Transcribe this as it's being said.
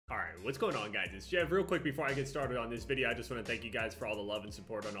What's going on, guys? It's Jeff. Real quick before I get started on this video, I just want to thank you guys for all the love and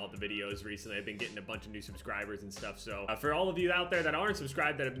support on all the videos recently. I've been getting a bunch of new subscribers and stuff, so for all of you out there that aren't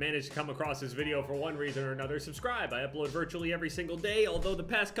subscribed that have managed to come across this video for one reason or another, subscribe. I upload virtually every single day, although the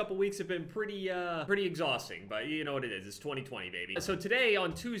past couple weeks have been pretty exhausting, but you know what it is. It's 2020, baby. So today,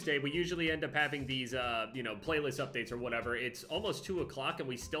 on Tuesday, we usually end up having these, playlist updates or whatever. It's almost 2 o'clock and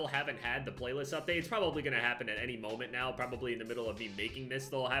we still haven't had the playlist update. It's probably going to happen at any moment now, probably in the middle of me making this,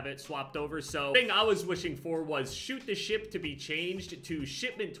 they'll have it swapped over. So the thing I was wishing for was shoot the ship to be changed to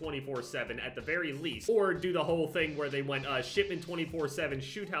shipment 24/7 at the very least, or do the whole thing where they went shipment 24/7,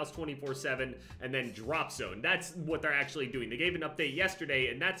 shoot house 24/7, and then drop zone. That's what they're actually doing. They gave an update yesterday,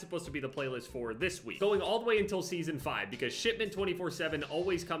 and that's supposed to be the playlist for this week, going all the way until season 5, because shipment 24/7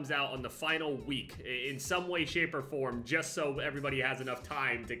 always comes out on the final week in some way, shape, or form, just so everybody has enough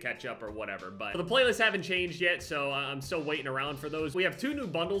time to catch up or whatever. But the playlists haven't changed yet, so I'm still waiting around for those. We have 2 new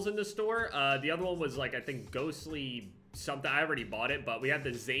bundles in the store. The other one was like, I think, Ghostly something. I already bought it, but we have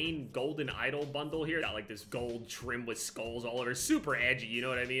the Zane Golden Idol bundle here. Got like this gold trim with skulls all over. Super edgy, you know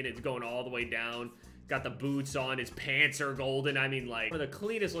what I mean? It's going all the way down. Got the boots on, his pants are golden. I mean, like, one of the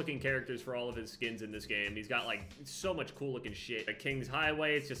cleanest looking characters for all of his skins in this game. He's got like so much cool looking shit. The King's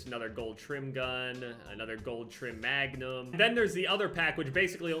Highway, it's just another gold trim gun, another gold trim magnum. And then there's the other pack, which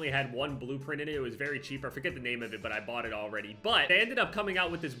basically only had 1 blueprint in it. It was very cheap. I forget the name of it, but I bought it already. But they ended up coming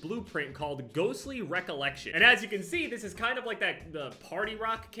out with this blueprint called Ghostly Recollection. And as you can see, this is kind of like the Party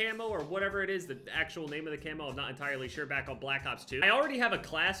Rock camo or whatever it is, the actual name of the camo. I'm not entirely sure, back on Black Ops 2. I already have a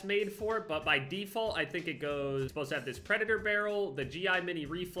class made for it, but by default, I think it goes, supposed to have this Predator barrel, the GI Mini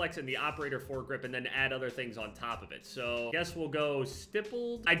Reflex, and the Operator foregrip, and then add other things on top of it. So I guess we'll go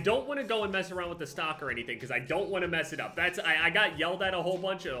stippled. I don't want to go and mess around with the stock or anything, because I don't want to mess it up. That's, I got yelled at a whole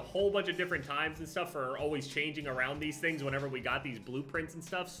bunch of different times and stuff for always changing around these things whenever we got these blueprints and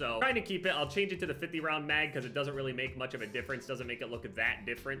stuff. So trying to keep it. I'll change it to the 50 round mag because it doesn't really make much of a difference. Doesn't make it look that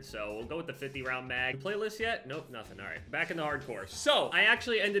different. So we'll go with the 50 round mag. Playlist yet? Nope, nothing. All right, back in the hardcore. So I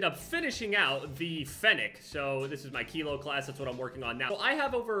actually ended up finishing out the Fennec. So this is my Kilo class. That's what I'm working on now. So I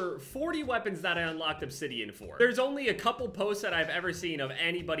have over 40 weapons that I unlocked Obsidian for. There's only a couple posts that I've ever seen of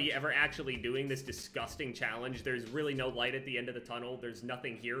anybody ever actually doing this disgusting challenge. There's really no light at the end of the tunnel. There's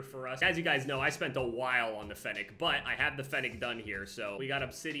nothing here for us. As you guys know, I spent a while on the Fennec, but I have the Fennec done here. So we got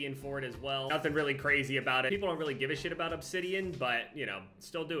Obsidian for it as well. Nothing really crazy about it. People don't really give a shit about Obsidian, but you know,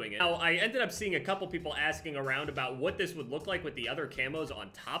 still doing it. Now, I ended up seeing a couple people asking around about what this would look like with the other camos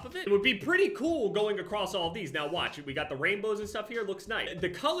on top of it. It would be pretty cool going across all of these. Now watch, we got the rainbows and stuff here. Looks nice. The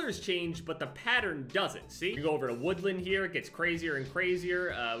colors change, but the pattern doesn't. See? We go over to woodland here. It gets crazier and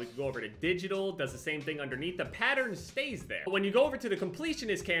crazier. We can go over to digital. Does the same thing underneath. The pattern stays there. But when you go over to the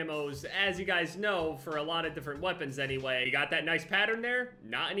completionist camos, as you guys know, for a lot of different weapons anyway, you got that nice pattern there?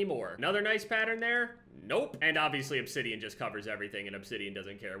 Not anymore. Another nice pattern there? Nope. And obviously Obsidian just covers everything, and Obsidian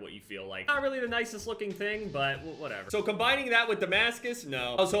doesn't care what you feel like. Not really the nicest looking thing, but whatever. So combining that with Damascus,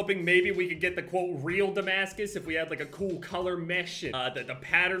 no. I was hoping maybe we could get the quote real Damascus if we had like a cool color mesh and the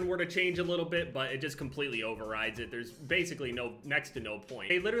pattern were to change a little bit, but it just completely overrides it. There's basically next to no point.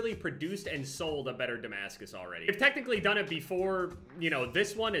 They literally produced and sold a better Damascus already. They've technically done it before, you know,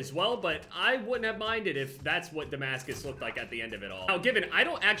 this one as well, but I wouldn't have minded if that's what Damascus looked like at the end of it all. Now, given I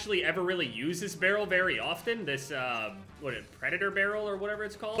don't actually ever really use this barrel very often, this Predator barrel or whatever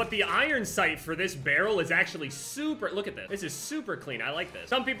it's called, but the iron sight for this barrel is actually super. Look at this. This is super clean. I like this.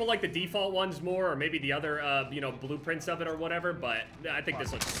 Some people like the default ones more, or maybe the other blueprints of it or whatever, but I think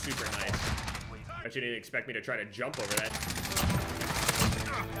this looks super nice. But you didn't expect me to try to jump over that.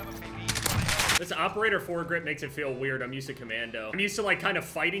 This Operator foregrip makes it feel weird. I'm used to Commando. I'm used to like kind of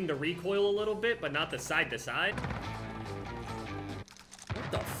fighting the recoil a little bit, but not the side to side.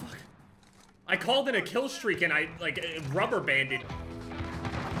 What the fuck? I called in a kill streak and I like rubber banded.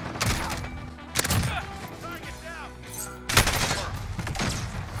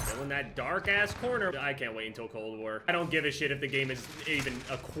 Still in that dark ass corner. I can't wait until Cold War. I don't give a shit if the game is even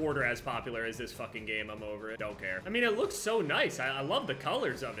a quarter as popular as this fucking game. I'm over it. Don't care. I mean, it looks so nice. I love the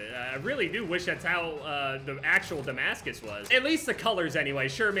colors of it. I really do wish that's how the actual Damascus was. At least the colors anyway.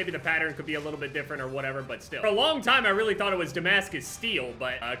 Sure, maybe the pattern could be a little bit different or whatever, but still. For a long time, I really thought it was Damascus Steel,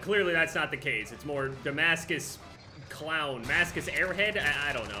 but clearly that's not the case. It's more Damascus Clown, Damascus Airhead.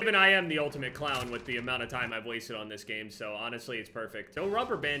 I don't know. Even I am the ultimate clown with the amount of time I've wasted on this game, so honestly, it's perfect. No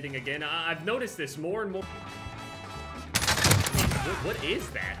rubber banding again. I've noticed this more and more. What is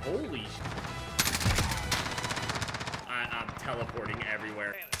that? Holy shit. I'm teleporting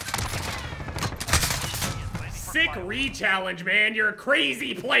everywhere. Sick re-challenge, man. You're a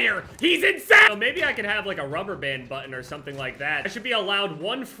crazy player. He's insane. So maybe I can have like a rubber band button or something like that. I should be allowed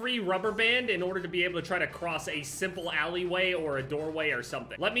one free rubber band in order to be able to try to cross a simple alleyway or a doorway or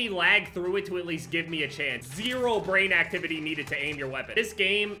something. Let me lag through it to at least give me a chance. Zero brain activity needed to aim your weapon. This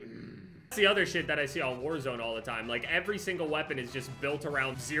game... That's the other shit that I see on Warzone all the time. Like, every single weapon is just built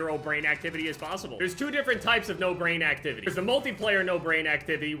around zero brain activity as possible. There's two different types of no brain activity. There's the multiplayer no brain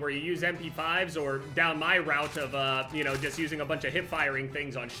activity where you use MP5s or down my route of, you know, just using a bunch of hip firing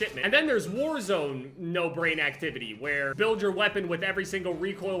things on shipment. And then there's Warzone no brain activity where build your weapon with every single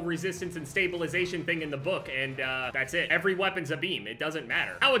recoil resistance and stabilization thing in the book. And that's it. Every weapon's a beam. It doesn't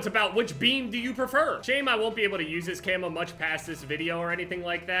matter. Now it's about which beam do you prefer? Shame I won't be able to use this camo much past this video or anything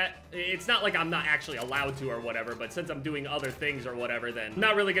like that. It's not like I'm not actually allowed to or whatever, but since I'm doing other things or whatever, then I'm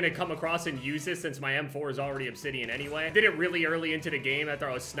not really gonna come across and use this since my M4 is already Obsidian anyway. I did it really early into the game after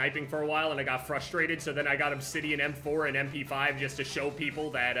I was sniping for a while and I got frustrated, so then I got Obsidian M4 and MP5 just to show people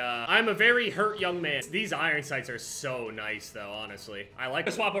that I'm a very hurt young man. These iron sights are so nice though, honestly. I like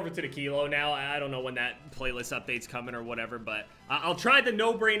to swap over to the Kilo now. I don't know when that playlist update's coming or whatever, but I'll try the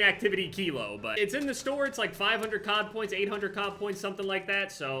no brain activity Kilo, but it's in the store. It's like 500 COD points, 800 COD points, something like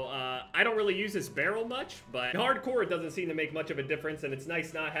that. So I don't really use this barrel much, but in hardcore it doesn't seem to make much of a difference, and it's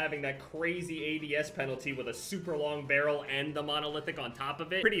nice not having that crazy ADS penalty with a super long barrel and the monolithic on top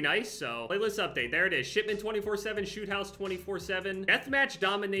of it. Pretty nice. So playlist update, there it is. Shipment 24/7, shoot house 24/7, deathmatch,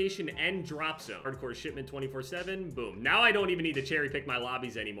 domination, and drop zone. Hardcore shipment 24/7. Boom. Now I don't even need to cherry pick my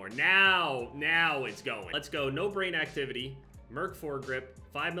lobbies anymore. Now it's going. Let's go. No brain activity, Merc foregrip,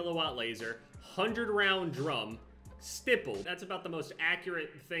 5 milliwatt laser, 100 round drum, stipple. That's about the most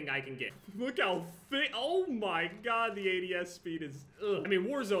accurate thing I can get. Look how thick. Oh my god, the ADS speed is... Ugh. I mean,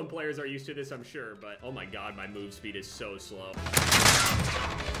 Warzone players are used to this, I'm sure, but oh my god, my move speed is so slow.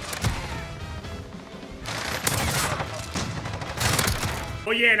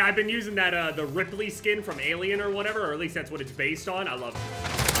 Oh yeah, and I've been using that, the Ripley skin from Alien or whatever, or at least that's what it's based on. I love it.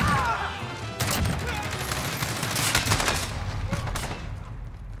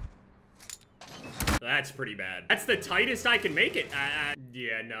 That's pretty bad. That's the tightest I can make it.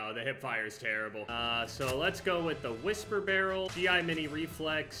 Yeah, no, the hip fire is terrible. So let's go with the Whisper Barrel, GI Mini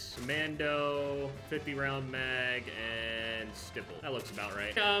Reflex, Commando, 50 round mag, and Stipple. That looks about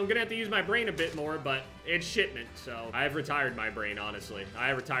right. I'm gonna have to use my brain a bit more, but it's shipment, so I've retired my brain, honestly. I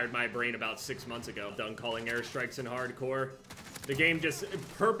retired my brain about 6 months ago. Done calling airstrikes in hardcore. The game just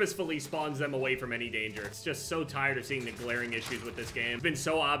purposefully spawns them away from any danger. It's just so tired of seeing the glaring issues with this game. It's been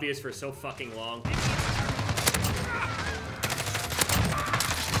so obvious for so fucking long.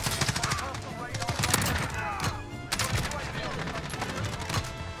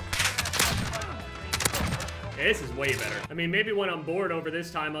 This is way better. I mean, maybe when I'm bored over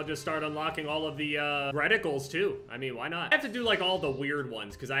this time, I'll just start unlocking all of the reticles too. I mean, why not? I have to do like all the weird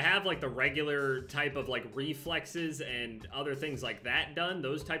ones because I have like the regular type of like reflexes and other things like that done.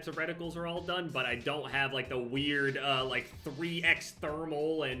 Those types of reticles are all done, but I don't have like the weird like 3x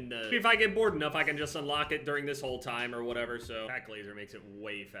thermal, and if I get bored enough, I can just unlock it during this whole time or whatever. So pack laser makes it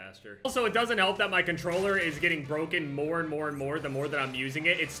way faster. Also, it doesn't help that my controller is getting broken more and more and more the more that I'm using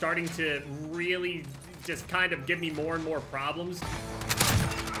it. It's starting to really just kind of give me more and more problems.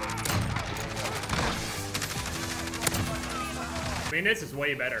 I mean, this is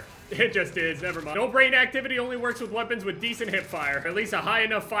way better. It just is, never mind. No brain activity only works with weapons with decent hip fire. At least a high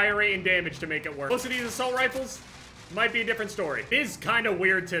enough fire rate and damage to make it work. Most of these assault rifles might be a different story. It is kind of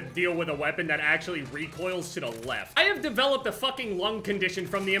weird to deal with a weapon that actually recoils to the left. I have developed a fucking lung condition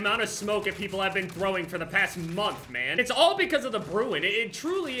from the amount of smoke that people have been throwing for the past month, man. It's all because of the Bruin. It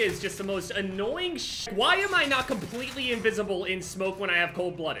truly is just the most annoying shit. Why am I not completely invisible in smoke when I have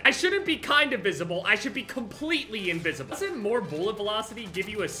cold-blooded? I shouldn't be kind of visible. I should be completely invisible. Doesn't more bullet velocity give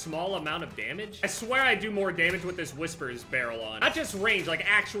you a small amount of damage? I swear I do more damage with this Whisper's barrel on. Not just range, like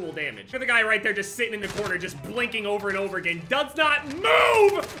actual damage. Look at the guy right there just sitting in the corner, just blinking over and over again, does not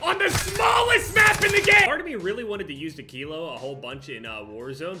move on the smallest map in the game. Part of me really wanted to use the Kilo a whole bunch in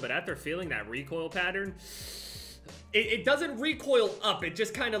Warzone, but after feeling that recoil pattern, it doesn't recoil up. It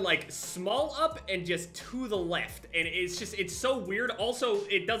just kind of like small up and just to the left. And it's so weird. Also,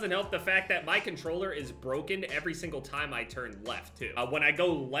 it doesn't help the fact that my controller is broken every single time I turn left too. When I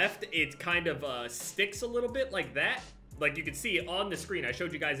go left, it kind of sticks a little bit like that. Like you can see it on the screen. I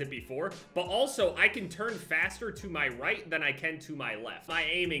showed you guys it before, but also I can turn faster to my right than I can to my left. My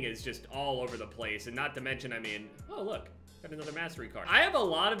aiming is just all over the place, and not to mention, I mean, oh look, got another mastery card. I have a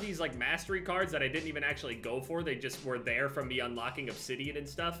lot of these like mastery cards that I didn't even actually go for. They just were there from me unlocking Obsidian and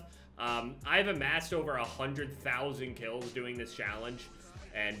stuff. I've amassed over 100,000 kills doing this challenge,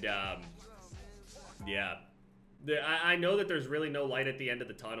 and yeah. I know that there's really no light at the end of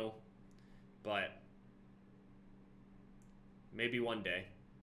the tunnel, but maybe one day.